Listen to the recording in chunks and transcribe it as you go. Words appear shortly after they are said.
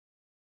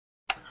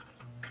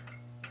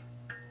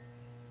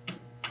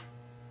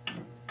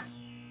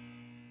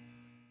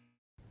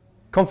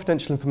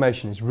Confidential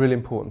information is really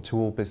important to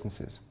all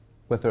businesses,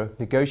 whether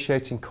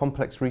negotiating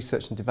complex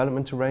research and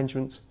development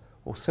arrangements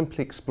or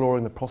simply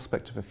exploring the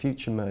prospect of a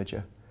future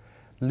merger.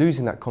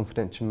 Losing that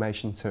confidential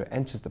information so it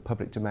enters the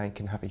public domain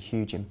can have a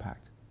huge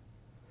impact.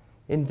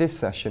 In this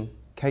session,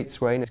 Kate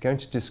Swaine is going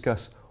to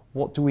discuss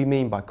what do we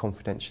mean by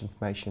confidential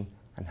information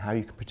and how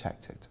you can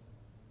protect it.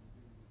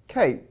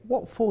 Kate,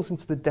 what falls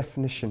into the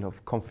definition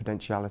of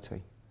confidentiality?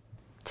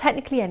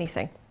 Technically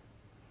anything.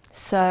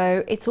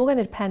 So it's all going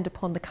to depend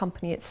upon the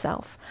company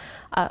itself.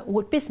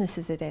 What business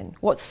is it in?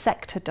 What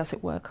sector does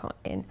it work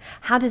in?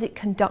 How does it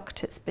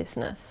conduct its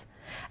business?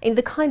 In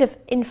the kind of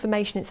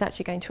information it's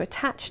actually going to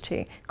attach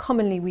to,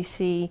 commonly we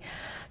see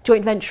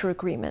joint venture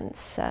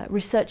agreements,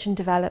 research and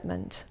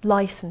development,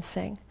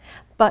 licensing.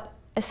 But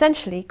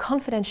essentially,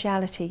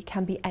 confidentiality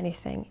can be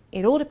anything.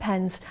 It all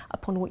depends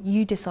upon what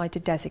you decide to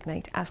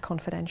designate as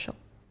confidential.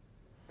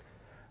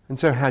 And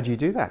so how do you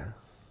do that?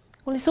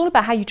 Well, it's all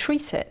about how you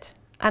treat it.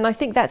 And I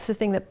think that's the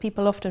thing that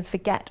people often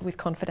forget with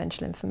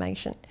confidential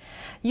information.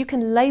 You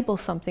can label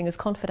something as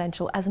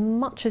confidential as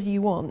much as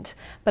you want,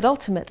 but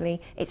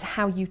ultimately it's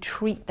how you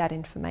treat that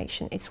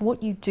information. It's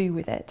what you do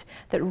with it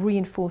that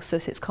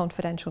reinforces its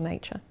confidential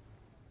nature.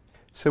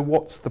 So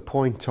what's the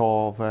point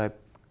of a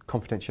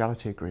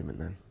confidentiality agreement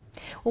then?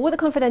 Well, what the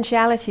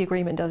confidentiality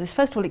agreement does is,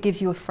 first of all, it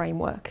gives you a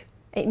framework.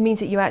 It means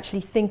that you actually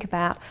think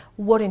about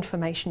what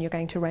information you're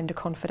going to render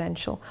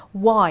confidential.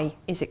 Why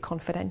is it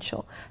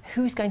confidential?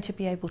 Who's going to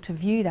be able to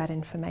view that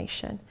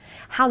information?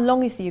 How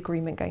long is the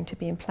agreement going to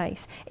be in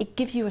place? It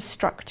gives you a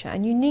structure,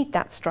 and you need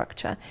that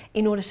structure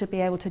in order to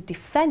be able to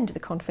defend the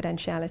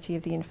confidentiality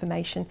of the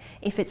information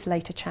if it's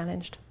later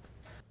challenged.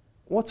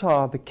 What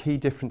are the key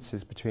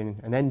differences between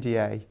an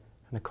NDA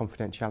and a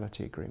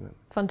confidentiality agreement?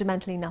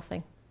 Fundamentally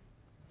nothing.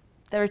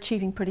 They're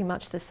achieving pretty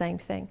much the same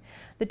thing.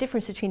 The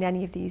difference between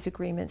any of these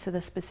agreements are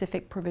the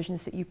specific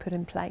provisions that you put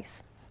in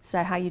place.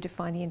 So how you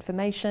define the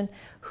information,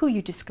 who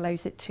you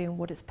disclose it to, and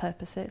what its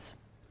purpose is.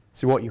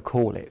 So what you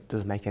call it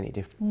doesn't make any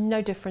difference?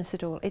 No difference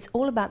at all. It's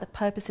all about the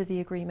purpose of the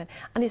agreement.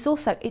 And it's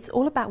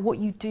all about what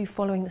you do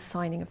following the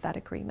signing of that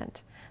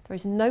agreement. There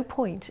is no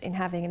point in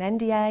having an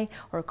NDA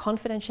or a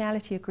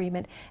confidentiality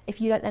agreement if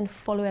you don't then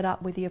follow it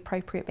up with the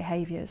appropriate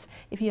behaviours,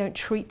 if you don't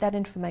treat that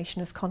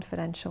information as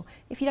confidential,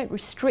 if you don't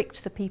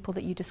restrict the people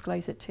that you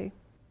disclose it to.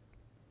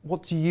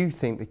 What do you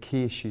think the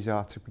key issues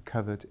are to be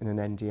covered in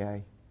an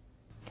NDA?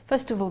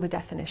 First of all, the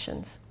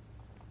definitions.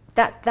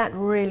 Those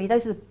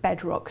are the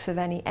bedrocks of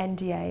any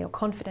NDA or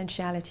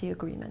confidentiality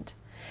agreement.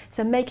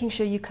 So making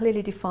sure you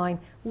clearly define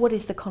what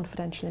is the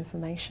confidential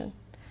information,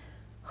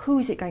 who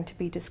is it going to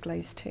be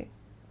disclosed to,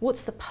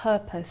 what's the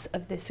purpose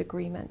of this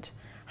agreement,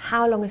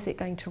 how long is it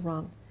going to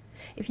run.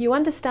 If you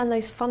understand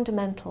those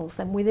fundamentals,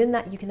 then within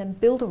that you can then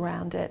build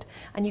around it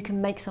and you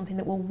can make something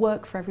that will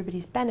work for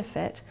everybody's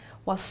benefit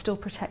while still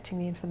protecting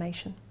the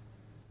information.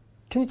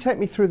 Can you take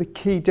me through the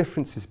key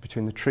differences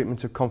between the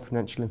treatment of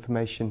confidential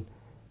information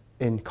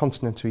in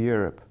continental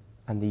Europe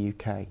and the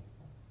UK?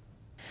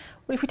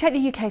 Well, if we take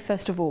the UK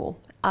first of all,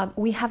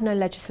 we have no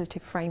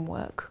legislative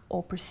framework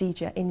or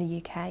procedure in the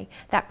UK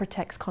that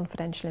protects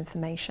confidential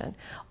information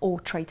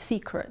or trade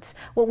secrets.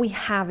 What we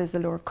have is the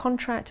law of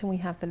contract and we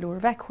have the law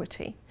of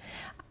equity.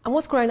 And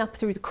what's grown up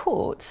through the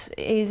courts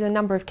is a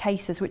number of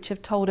cases which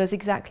have told us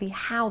exactly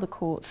how the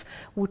courts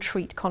will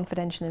treat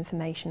confidential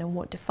information and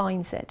what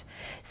defines it.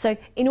 So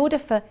in order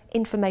for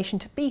information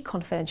to be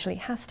confidential, it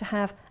has to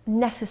have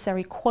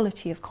necessary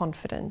quality of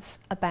confidence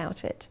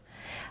about it.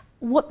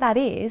 What that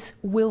is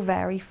will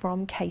vary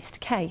from case to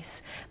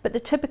case, but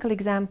the typical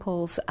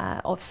examples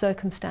of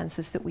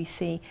circumstances that we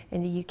see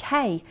in the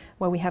UK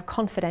where we have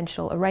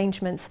confidential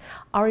arrangements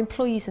are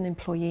employees and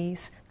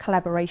employees,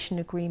 collaboration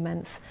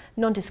agreements,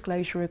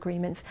 non-disclosure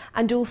agreements,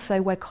 and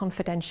also where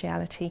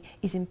confidentiality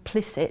is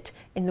implicit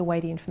in the way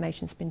the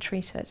information's been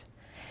treated.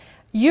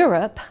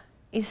 Europe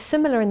is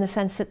similar in the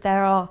sense that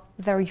there are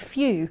very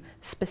few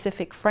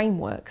specific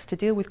frameworks to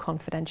deal with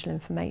confidential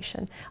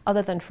information,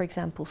 other than, for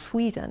example,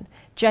 Sweden.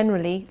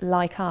 Generally,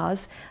 like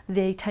ours,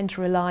 they tend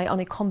to rely on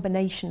a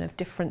combination of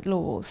different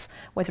laws,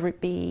 whether it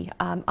be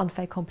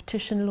unfair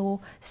competition law,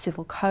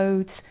 civil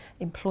codes,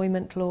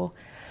 employment law.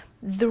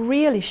 The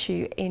real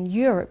issue in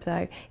Europe,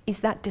 though, is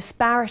that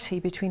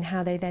disparity between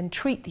how they then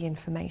treat the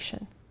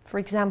information. For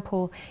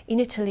example, in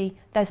Italy,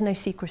 there's no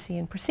secrecy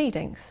in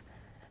proceedings.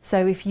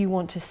 So if you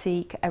want to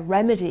seek a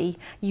remedy,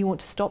 you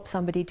want to stop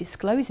somebody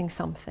disclosing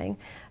something,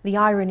 the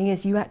irony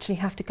is you actually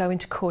have to go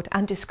into court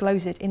and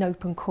disclose it in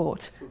open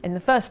court in the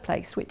first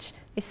place, which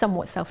is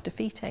somewhat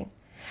self-defeating.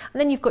 And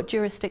then you've got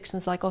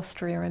jurisdictions like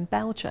Austria and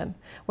Belgium,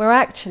 where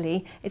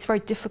actually it's very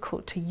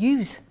difficult to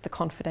use the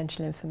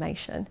confidential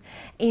information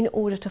in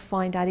order to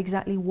find out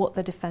exactly what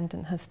the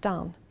defendant has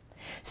done.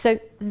 So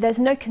there's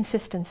no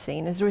consistency,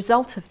 and as a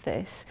result of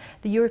this,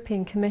 the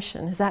European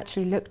Commission has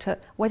actually looked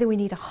at whether we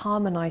need a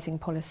harmonising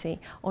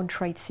policy on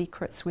trade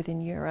secrets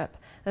within Europe.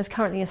 There's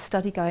currently a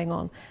study going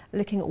on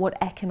looking at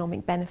what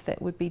economic benefit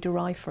would be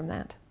derived from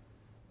that.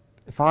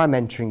 If I'm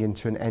entering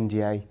into an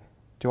NDA,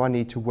 do I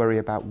need to worry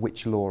about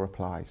which law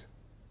applies?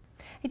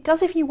 It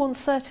does if you want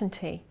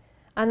certainty.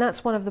 And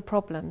that's one of the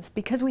problems,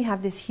 because we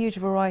have this huge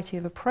variety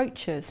of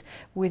approaches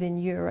within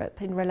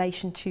Europe in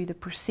relation to the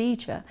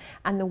procedure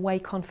and the way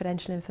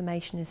confidential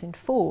information is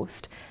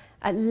enforced.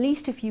 At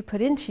least if you put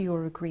into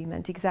your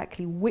agreement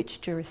exactly which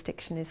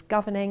jurisdiction is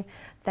governing,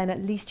 then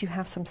at least you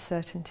have some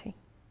certainty.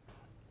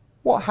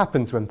 What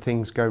happens when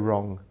things go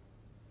wrong?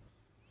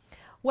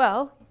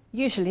 Well,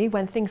 usually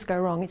when things go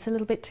wrong, it's a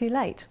little bit too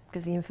late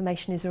because the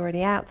information is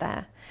already out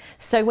there.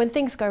 So when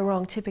things go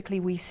wrong, typically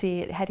we see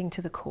it heading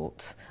to the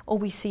courts, or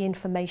we see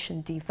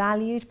information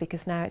devalued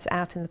because now it's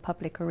out in the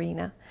public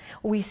arena,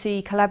 or we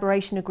see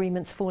collaboration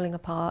agreements falling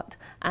apart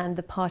and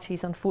the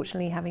parties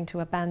unfortunately having to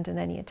abandon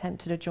any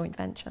attempt at a joint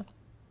venture.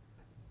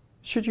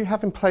 Should you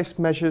have in place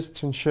measures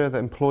to ensure that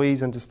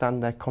employees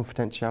understand their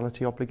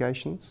confidentiality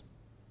obligations?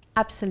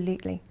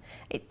 Absolutely.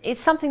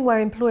 It's something where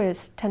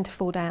employers tend to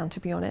fall down, to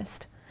be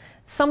honest.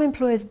 Some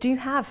employers do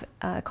have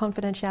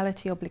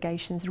confidentiality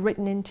obligations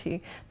written into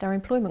their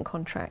employment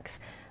contracts,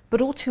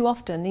 but all too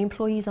often the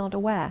employees aren't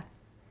aware.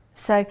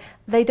 So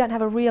they don't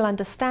have a real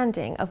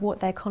understanding of what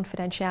their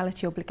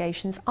confidentiality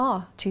obligations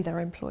are to their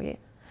employer.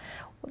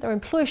 What their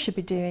employer should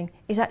be doing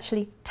is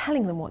actually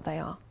telling them what they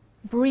are,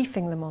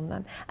 briefing them on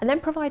them, and then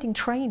providing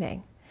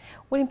training.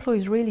 What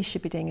employers really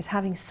should be doing is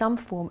having some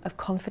form of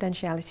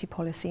confidentiality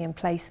policy in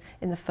place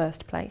in the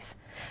first place.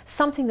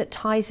 Something that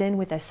ties in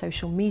with their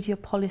social media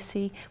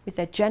policy, with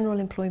their general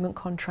employment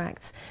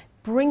contracts,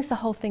 brings the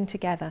whole thing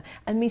together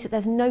and means that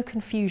there's no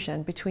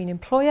confusion between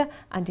employer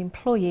and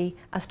employee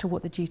as to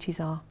what the duties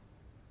are.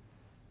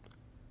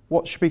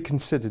 What should be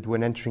considered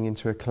when entering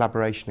into a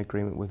collaboration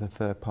agreement with a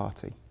third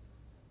party?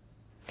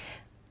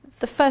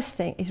 The first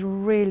thing is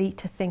really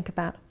to think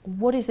about,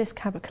 what is this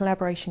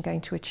collaboration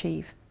going to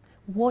achieve?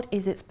 What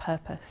is its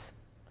purpose?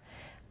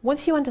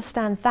 Once you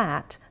understand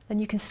that, then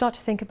you can start to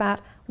think about,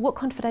 what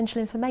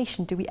confidential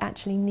information do we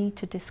actually need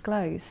to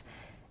disclose?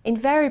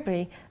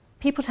 Invariably,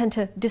 people tend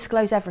to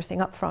disclose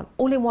everything up front,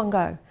 all in one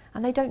go,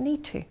 and they don't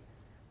need to.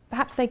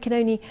 Perhaps they can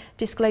only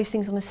disclose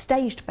things on a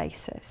staged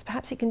basis.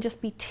 Perhaps it can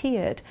just be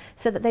tiered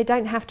so that they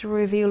don't have to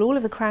reveal all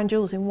of the crown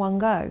jewels in one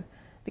go.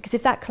 Because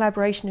if that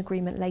collaboration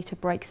agreement later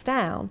breaks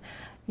down,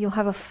 you'll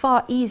have a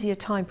far easier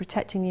time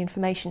protecting the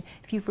information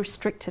if you've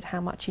restricted how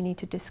much you need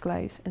to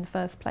disclose in the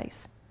first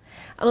place.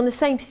 And on the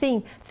same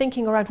theme,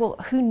 thinking around, well,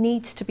 who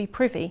needs to be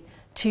privy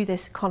to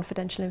this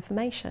confidential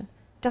information?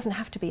 It doesn't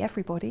have to be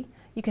everybody.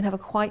 You can have a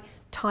quite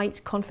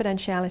tight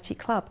confidentiality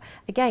club.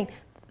 Again,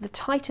 the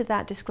tighter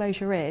that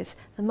disclosure is,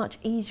 the much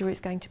easier it's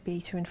going to be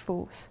to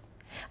enforce.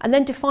 And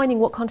then defining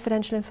what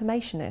confidential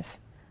information is.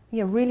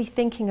 Really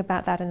thinking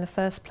about that in the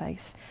first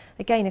place.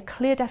 Again, a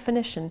clear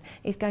definition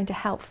is going to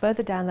help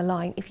further down the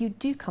line if you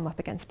do come up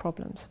against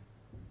problems.